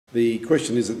The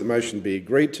question is that the motion be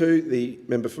agreed to. The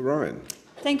member for Ryan.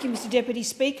 Thank you, Mr Deputy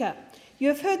Speaker. You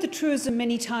have heard the truism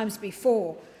many times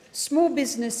before. Small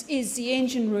business is the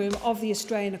engine room of the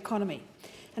Australian economy,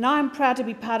 and I am proud to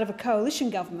be part of a coalition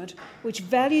government which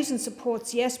values and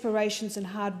supports the aspirations and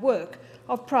hard work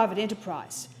of private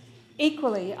enterprise.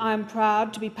 Equally, I am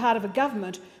proud to be part of a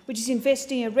government which is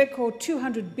investing a record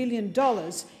 $200 billion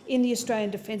in the Australian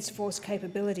Defence Force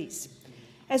capabilities.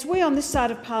 As we on this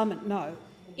side of Parliament know,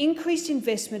 increased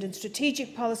investment in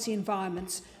strategic policy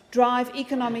environments drive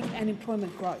economic and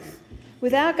employment growth.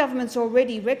 With our government's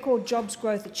already record jobs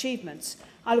growth achievements,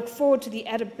 I look forward to the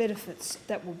added benefits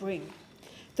that will bring.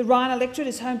 The Ryan electorate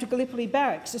is home to Gallipoli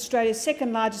Barracks, Australia's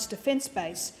second largest defence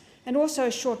base, and also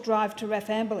a short drive to RAF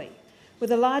Amberley.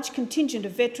 With a large contingent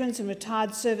of veterans and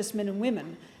retired servicemen and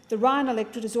women, the Ryan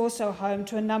electorate is also home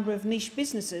to a number of niche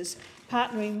businesses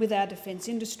partnering with our defence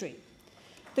industry.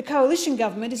 The coalition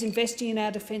government is investing in our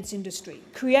defence industry,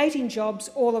 creating jobs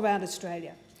all around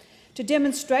Australia. To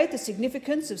demonstrate the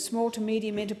significance of small to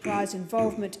medium enterprise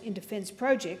involvement in defence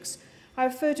projects, I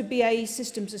refer to BAE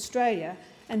Systems Australia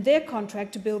and their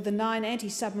contract to build the 9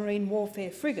 anti-submarine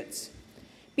warfare frigates.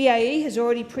 BAE has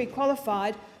already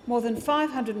pre-qualified more than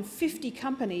 550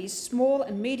 companies, small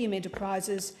and medium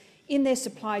enterprises, in their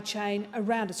supply chain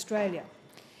around Australia.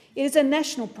 It is a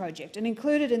national project, and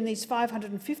included in these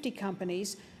 550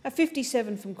 companies are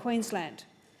 57 from Queensland.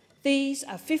 These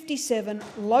are 57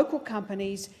 local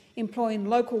companies employing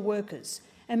local workers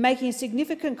and making a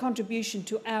significant contribution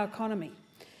to our economy.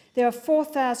 There are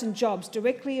 4,000 jobs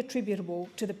directly attributable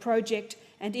to the project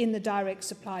and in the direct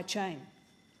supply chain.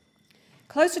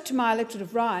 Closer to my electorate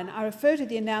of Ryan, I refer to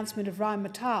the announcement of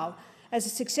Rheinmetall as a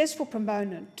successful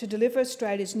proponent to deliver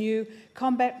Australia's new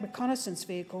combat reconnaissance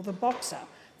vehicle, the Boxer,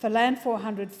 for Land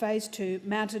 400 Phase 2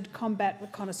 mounted combat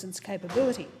reconnaissance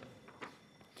capability.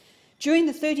 During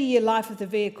the 30-year life of the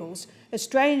vehicles,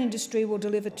 Australian industry will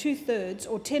deliver 2/3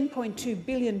 or $10.2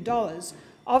 billion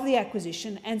of the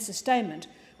acquisition and sustainment,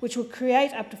 which will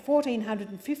create up to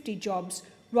 1,450 jobs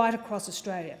right across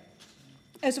Australia.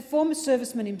 As a former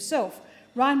serviceman himself,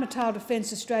 Rheinmetall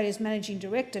Defence Australia's Managing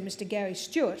Director, Mr Gary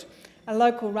Stewart, a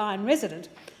local Ryan resident,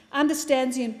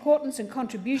 understands the importance and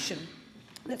contribution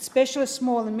that specialist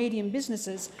small and medium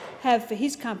businesses have for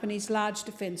his company's large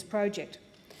defence project.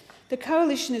 The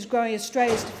Coalition is growing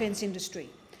Australia's defence industry,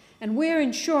 and we're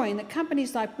ensuring that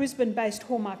companies like Brisbane-based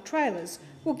Hallmark Trailers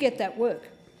will get that work.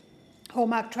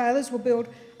 Hallmark Trailers will build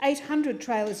 800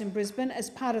 trailers in Brisbane as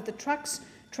part of the trucks,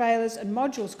 trailers and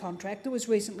modules contract that was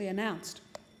recently announced.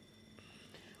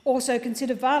 Also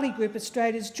consider Varley Group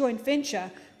Australia's joint venture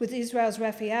with Israel's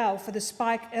Rafael for the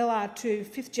Spike LR2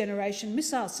 fifth-generation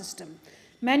missile system,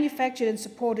 manufactured and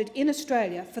supported in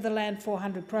Australia for the Land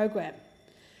 400 program.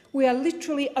 We are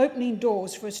literally opening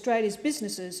doors for Australia's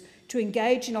businesses to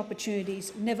engage in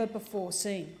opportunities never before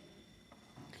seen.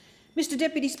 Mr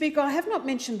Deputy Speaker, I have not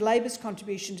mentioned Labor's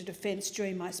contribution to defence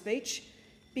during my speech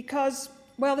because,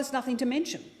 well, there's nothing to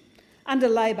mention. Under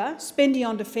Labor, spending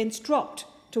on defence dropped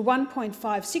to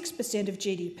 1.56% of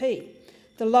GDP,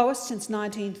 the lowest since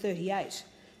 1938,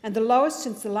 and the lowest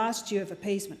since the last year of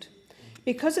appeasement.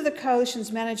 Because of the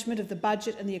Coalition's management of the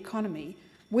budget and the economy,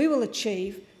 we will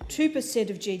achieve 2%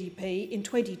 of GDP in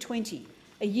 2020,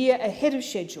 a year ahead of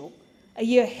schedule, a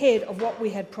year ahead of what we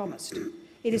had promised.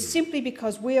 It is simply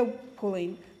because we are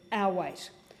pulling our weight.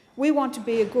 We want to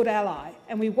be a good ally,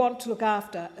 and we want to look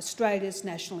after Australia's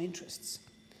national interests.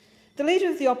 The Leader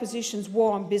of the Opposition's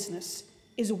war on business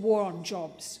is a war on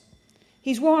jobs.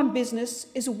 His war on business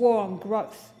is a war on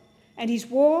growth, and his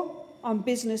war on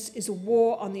business is a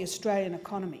war on the Australian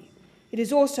economy. It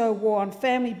is also a war on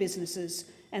family businesses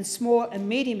and small and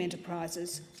medium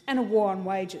enterprises, and a war on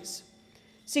wages.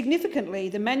 Significantly,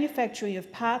 the manufacturing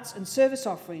of parts and service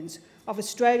offerings of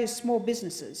Australia's small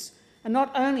businesses are not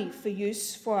only for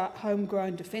use for our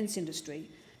homegrown defence industry,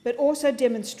 but also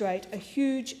demonstrate a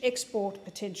huge export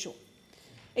potential.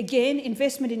 Again,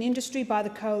 investment in industry by the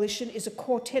Coalition is a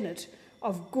core tenet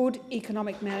of good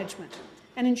economic management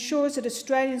and ensures that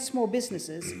Australian small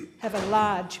businesses have a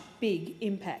large, big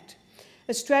impact.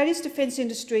 Australia's defence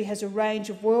industry has a range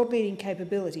of world-leading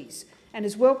capabilities and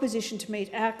is well positioned to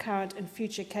meet our current and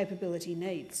future capability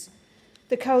needs.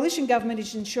 The Coalition Government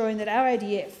is ensuring that our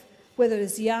ADF, whether it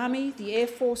is the Army, the Air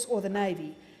Force or the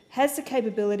Navy, has the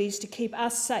capabilities to keep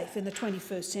us safe in the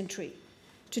 21st century.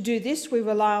 To do this, we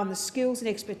rely on the skills and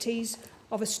expertise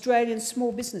of Australian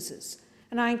small businesses,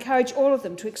 and I encourage all of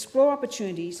them to explore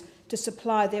opportunities to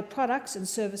supply their products and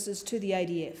services to the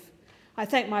ADF. I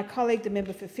thank my colleague, the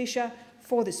member for Fisher,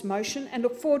 for this motion and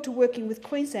look forward to working with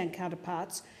Queensland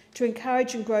counterparts to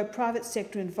encourage and grow private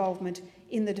sector involvement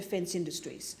in the defence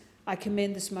industries. I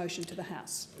commend this motion to the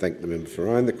House. Thank the member for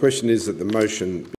Ryan. The question is that the motion